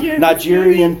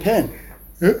 Nigerian pen.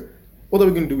 Huh? What are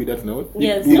we going to do with that now?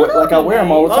 Yes. I wear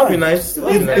them all the time. That'd be nice.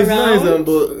 It's nice,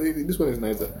 but this one is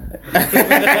nicer.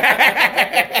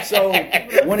 So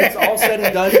when it's all said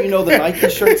and done, the Nike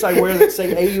shirts I wear that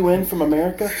say AUN from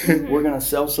America, we're going to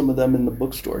sell some of them in the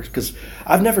bookstores. Because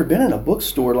I've never been in a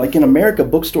bookstore. Like in America,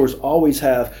 bookstores always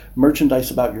have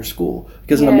merchandise about your school.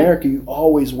 Because in America, you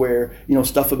always wear,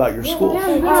 stuff about your school.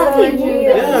 Actually,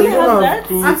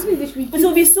 they should be It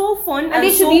will be so fun and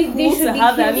they so should be- cool they to should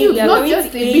have be that. cute. Not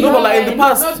just a No, but like in the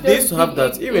past, Not they used to just have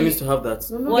that. big- Even used to have that.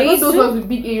 No, they those ones with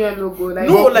big AUN logo. Like,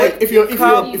 No, like if you're a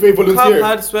volunteer. Cab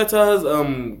had sweaters.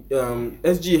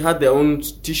 SG had their own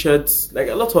T-shirts. Like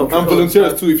a lot of. And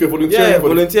volunteers too. If you're volunteering. Yeah,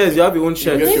 volunteers. You have your own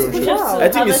shirt. You get your own shirt. I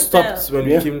think it stopped when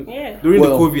we came during the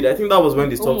COVID. I think that was when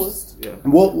they stopped. Almost. Yeah.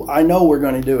 Well, I know we're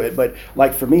going to do it, but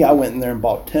like for me, I went in there and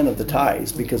bought 10 of the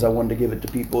ties because I wanted to give it to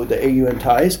people, the AUN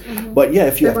ties. But yeah,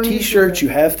 if you have T-shirts, you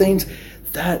have things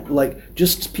that like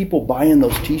just people buying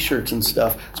those T-shirts and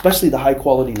stuff, especially the high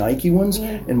quality Nike ones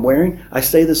and wearing. I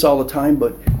say this all the time,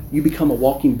 but you become a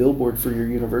walking billboard for your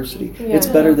university. It's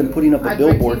better than putting up a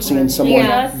billboard seeing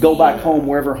someone go back home,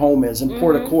 wherever home is, in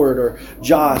Port Accord or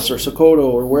Jos or Sokoto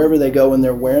or wherever they go, and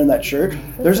they're wearing that shirt.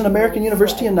 There's an American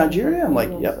university in Nigeria. I'm like,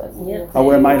 yep. I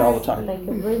wear mine all the time. Like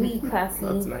a really classy.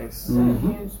 That's nice.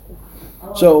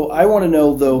 So I want to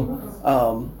know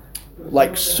though,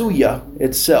 like suya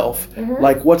itself,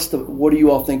 like what do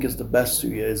you all think is the best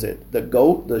suya? Is it the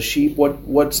goat, the sheep?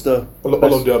 What's the all of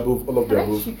the above? All of the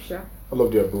above. All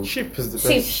of the above. Sheep is the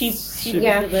best. Sheep.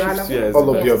 Yeah. Yeah,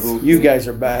 All of the above. You guys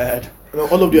are bad. No,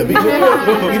 all of the above.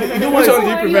 You know Which why?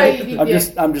 one do you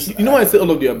prefer? I'm just. You know why I say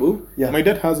all of the above? Yeah. My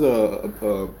dad has a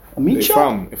meat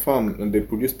shop? farm, and they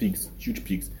produce pigs, huge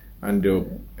pigs, and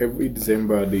every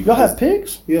December they. Y'all have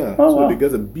pigs? Yeah. Oh, So wow. they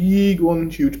get a big one,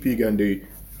 huge pig, and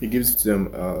he gives them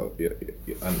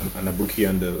an abuki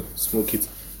and smoke it,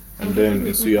 and then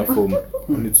it's suya foam,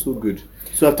 and it's so good.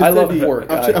 So I love pork.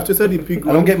 After said the pig,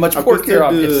 I don't get much pork here,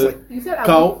 obviously. You said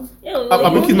cow.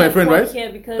 Abuki is my friend, right?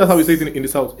 That's how we say it in the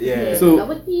south. Yeah. So,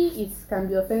 Awati can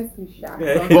be offensive, Sha.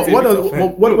 Yeah. but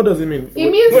what does it mean?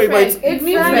 It means Wait, friend. but It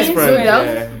means friend. friend. Friend, So yeah.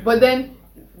 that, but then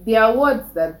there are words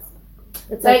that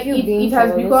It's like you it being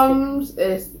has journalistic.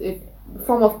 become a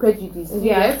form of prejudice.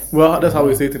 Yes. Well, that's how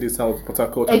we say it in the south, Port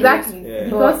Harcourt. Exactly. Yeah.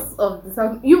 Because of the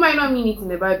south. You might not mean it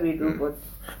in a bad way, though, but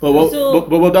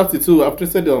But that's it too. I've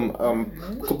tasted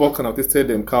pork and I've tasted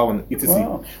cow and etc.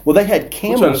 Wow. Well, they had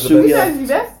camel one is the which suya. one is the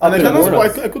best? And I in cannot Bordeaux.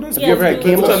 I couldn't you ever had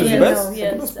camel Which one is the suya? best?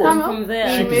 Yes, Camel? from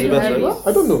there. Sheep is the best, right?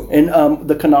 I don't know. And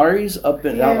the Canaries up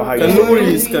in I don't know how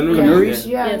you say it. Kanuris.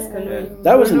 Yeah. Yes, Kanuri.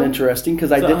 That was an interesting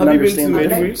because I So didn't have you been understand to the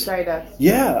I'd like difference. to try that.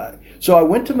 Yeah. So I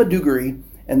went to Maiduguri,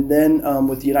 and then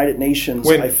with the United Nations,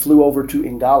 When? I flew over to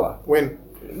Ingala. When?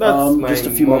 That's Just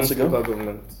a few months ago.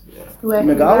 Government. Where?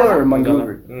 Ingala or Ngala.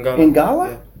 Manguru? Ngala. Ingala?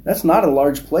 Yeah. That's not a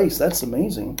large place. That's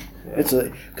amazing. It's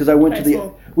because I went to Quite the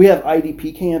small. we have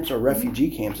IDP camps or refugee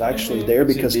camps actually there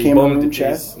because They bombed Cameroon, the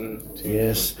Chad. place.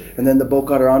 Yes, and then the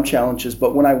Boko Haram challenges.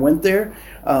 But when I went there,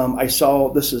 I saw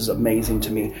this is amazing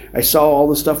to me. I saw all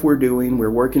the stuff we're doing.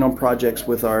 We're working on projects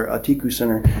with our Atiku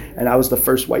Center, and I was the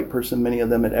first white person many of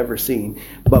them had ever seen.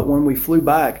 But when we flew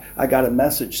back, I got a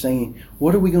message saying,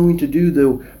 "What are we going to do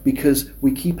though? Because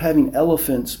we keep having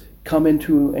elephants come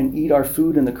into and eat our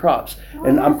food and the crops."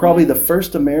 And I'm probably the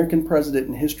first American president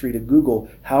in history to Google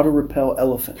how to repel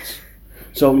elephants.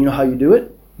 So you know how you do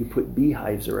it? You put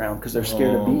beehives around because they're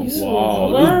scared of bees. Wow,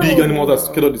 those big animals are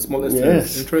scared of the smallest Yes.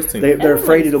 things. Interesting. They're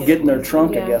afraid it'll get in their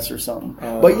trunk, I guess, or something.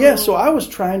 But yeah, so I was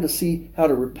trying to see how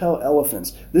to repel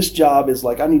elephants. This job is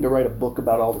like I need to write a book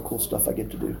about all the cool stuff I get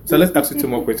to do. So let's ask you two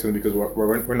more questions because we're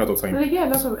running out of time. Like, yeah,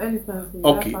 lots of elephants in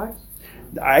Okay. that part.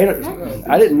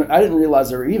 I didn't realize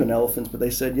there were even elephants, but they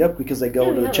said yep because they go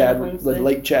to we the have Chad, elephants the there.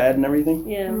 Lake Chad and everything.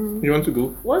 Yeah. You want to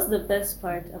go? What's the best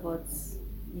part about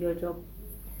your job?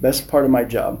 Best part of my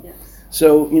job? Yes.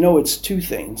 So, it's two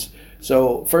things.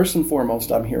 So first and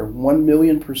foremost, I'm here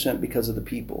 1,000,000% because of the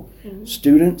people,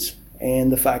 students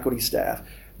and the faculty staff.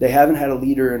 They haven't had a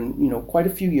leader in, quite a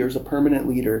few years, a permanent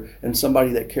leader, and somebody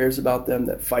that cares about them,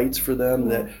 that fights for them,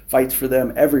 that fights for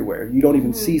them everywhere. You don't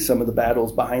even see some of the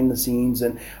battles behind the scenes,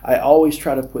 and I always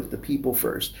try to put the people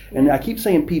first. And I keep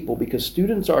saying people because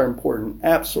students are important,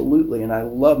 absolutely, and I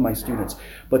love my students,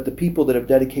 but the people that have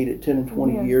dedicated 10 and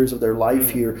 20 years of their life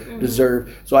here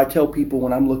deserve. So I tell people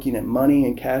when I'm looking at money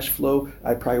and cash flow,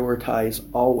 I prioritize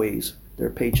always their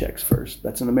paychecks first.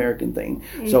 That's an American thing.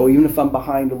 So even if I'm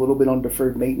behind a little bit on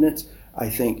deferred maintenance, I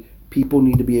think people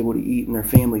need to be able to eat in their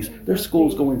families. Their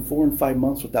school's going 4 and 5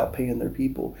 months without paying their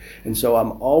people. And so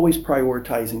I'm always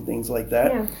prioritizing things like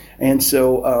that. Yeah. And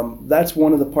so that's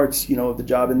one of the parts, of the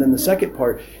job. And then the second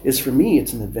part is, for me,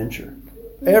 it's an adventure.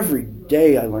 Every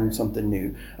day I learn something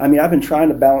new. I mean, I've been trying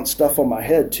to balance stuff on my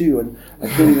head too, and I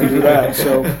can't even do that.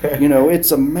 So,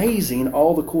 it's amazing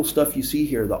all the cool stuff you see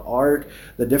here, the art,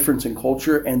 the difference in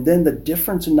culture, and then the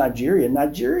difference in Nigeria.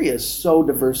 Nigeria is so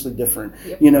diversely different.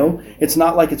 Yep. It's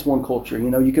not like it's one culture.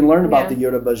 You can learn about the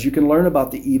Yorubas, you can learn about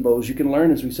the Igbos, you can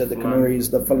learn, as we said, the Kanuris,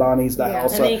 the Fulanis, the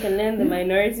Hausa. And then you can learn the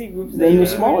minority groups. Then the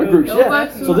smaller groups,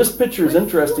 So this picture is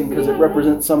interesting because it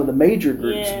represents some of the major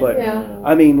groups. But,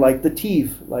 I mean, like the Tiv.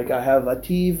 Like I have a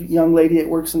Tiv young lady that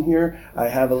works in here. I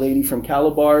have a lady from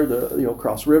Calabar,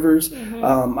 Cross Rivers.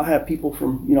 I have people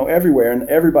from, everywhere, and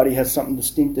everybody has something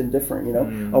distinct and different,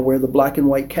 I'll wear the black and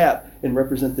white cap and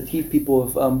represent the Tiv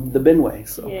people of the Benue.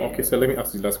 So. Okay, so let me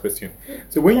ask you the last question.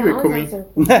 So when you were coming...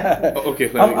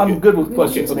 I'm good with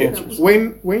questions and answers.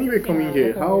 When you were coming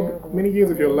here, how many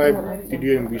years of your life did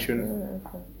you envision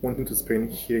wanting to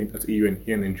spend here at AUN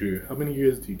here in Nigeria? How many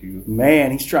years did you... Man,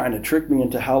 he's trying to trick me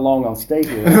into how long I'll stay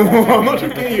here. I'm not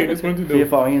tricking you, I just want to know. See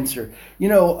if I'll answer.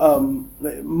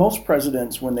 Most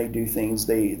presidents, when they do things,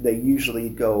 they usually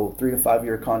go 3 to 5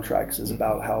 year contracts is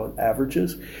about how it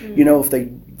averages. If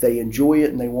they enjoy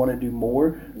it and they want to do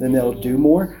more, then they'll do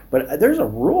more. But there's a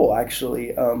rule,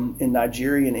 actually, in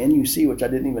Nigeria and NUC, which I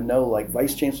didn't even know, like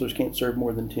vice chancellors can't serve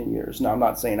more than 10 years. Now, I'm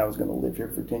not saying I was going to live here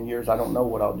for 10 years. I don't know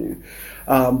what I'll do.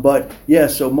 But yeah,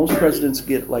 so most presidents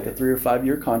get like a 3 or 5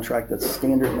 year contract. That's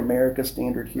standard in America,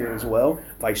 standard here as well,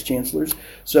 vice chancellors.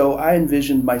 So I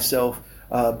envisioned myself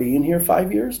being here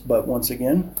 5 years, but once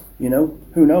again,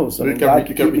 who knows? You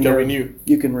can renew.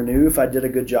 You can renew if I did a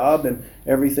good job and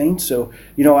everything. So,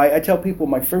 I tell people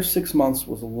my first 6 months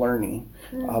was learning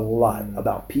a lot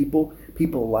about people.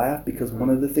 People laugh because one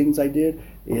of the things I did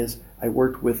is I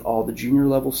worked with all the junior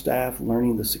level staff,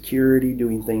 learning the security,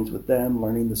 doing things with them,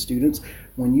 learning the students.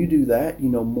 When you do that, you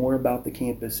know more about the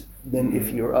campus than if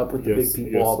you're up with the big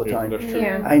people all the time.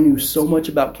 I knew so much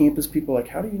about campus people, like,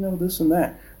 how do you know this and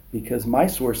that? Because my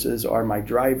sources are my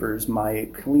drivers, my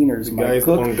cleaners, my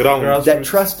cooks that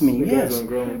trust me. Yes.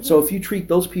 So if you treat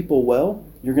those people well,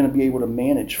 you're going to be able to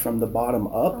manage from the bottom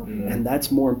up, and that's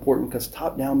more important because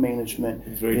top-down management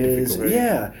is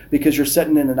because you're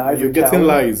sitting in an ivory tower. You're getting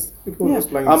lies.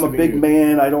 I'm a big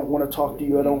man. I don't want to talk to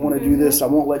you. I don't want to do this. I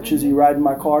won't let Chizzy ride in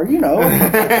my car.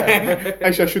 Actually,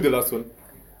 I should the last one.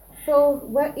 So,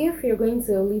 if you're going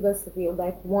to leave us with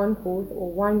like one quote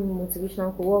or one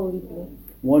motivational quote, what would it be?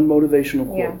 One motivational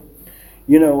quote. Yeah.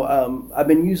 I've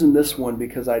been using this one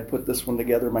because I put this one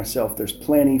together myself. There's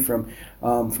plenty from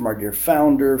our dear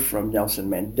founder, from Nelson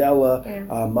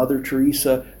Mandela, Mother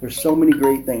Teresa. There's so many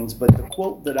great things. But the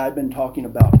quote that I've been talking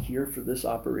about here for this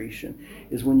operation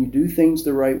is, when you do things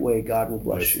the right way, God will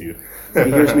bless you. He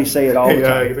hears me say it all the time.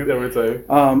 Yeah, you think that every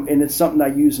time. And it's something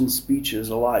I use in speeches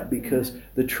a lot because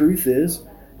the truth is,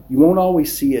 you won't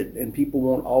always see it, and people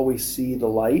won't always see the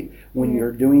light when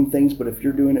you're doing things, but if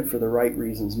you're doing it for the right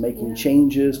reasons, making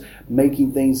changes,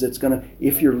 making things that's going to,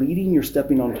 if you're leading, you're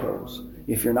stepping on toes.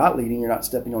 If you're not leading, you're not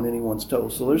stepping on anyone's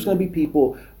toes. So there's going to be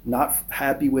people not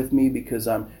happy with me because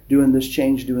I'm doing this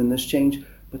change,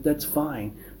 but that's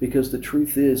fine. Because the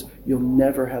truth is, you'll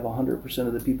never have 100%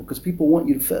 of the people, because people want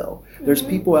you to fail. There's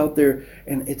people out there,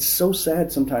 and it's so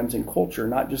sad sometimes in culture,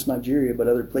 not just Nigeria, but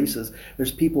other places.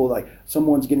 There's people like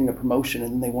someone's getting a promotion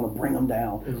and they want to bring them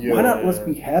down. Why not let's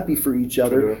be happy for each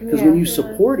other? Because when you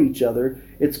support each other,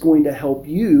 it's going to help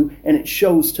you, and it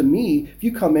shows to me. If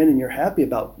you come in and you're happy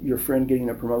about your friend getting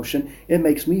a promotion, it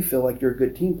makes me feel like you're a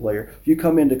good team player. If you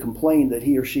come in to complain that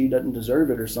he or she doesn't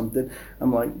deserve it or something,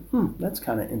 I'm like, that's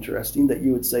kind of interesting that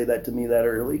you would say that to me that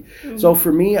early. So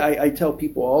for me, I tell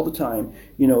people all the time,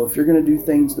 if you're going to do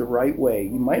things the right way,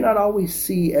 you might not always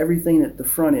see everything at the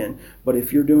front end, but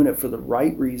if you're doing it for the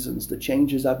right reasons, the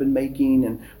changes I've been making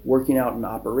and working out in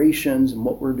operations and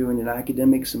what we're doing in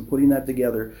academics and putting that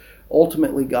together,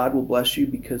 ultimately God will bless you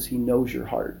because He knows your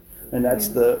heart. And that's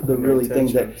the really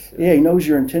thing that, He knows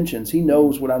your intentions. He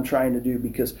knows what I'm trying to do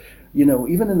because,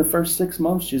 even in the first 6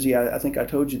 months, Jizzy, I think I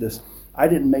told you this, I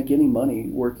didn't make any money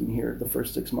working here the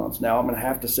first 6 months. Now I'm going to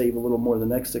have to save a little more the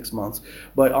next 6 months.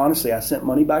 But honestly, I sent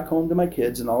money back home to my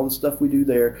kids and all the stuff we do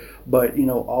there. But,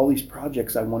 all these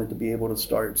projects I wanted to be able to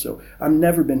start. So I've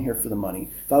never been here for the money.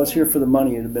 If I was here for the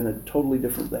money, it would have been a totally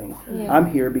different thing. Yeah. I'm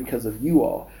here because of you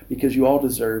all, because you all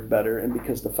deserve better and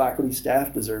because the faculty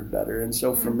staff deserve better. And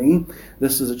so for me,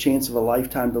 this is a chance of a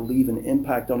lifetime to leave an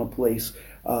impact on a place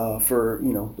for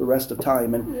the rest of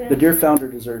time, and the dear founder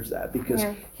deserves that because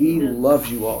he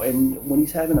loves you all. And when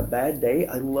he's having a bad day,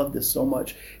 I love this so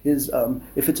much. Is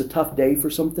if it's a tough day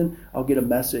for something, I'll get a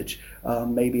message.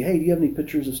 Maybe, hey, do you have any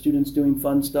pictures of students doing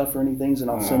fun stuff or anything? And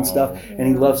I'll send stuff. And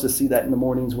he loves to see that in the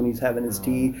mornings when he's having his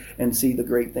tea and see the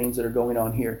great things that are going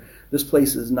on here. This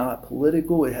place is not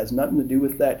political. It has nothing to do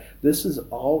with that. This is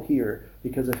all here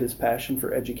because of his passion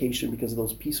for education, because of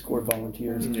those Peace Corps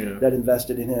volunteers that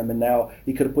invested in him. And now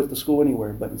he could have put the school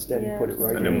anywhere, but instead he put it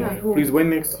right here. Please, when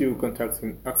next you contact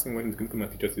him, ask him when he's going to come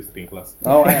and teach us history in class.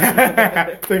 Oh,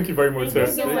 thank you very much, sir.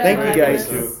 Thank you, guys.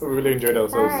 We really enjoyed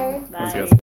ourselves.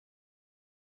 Bye.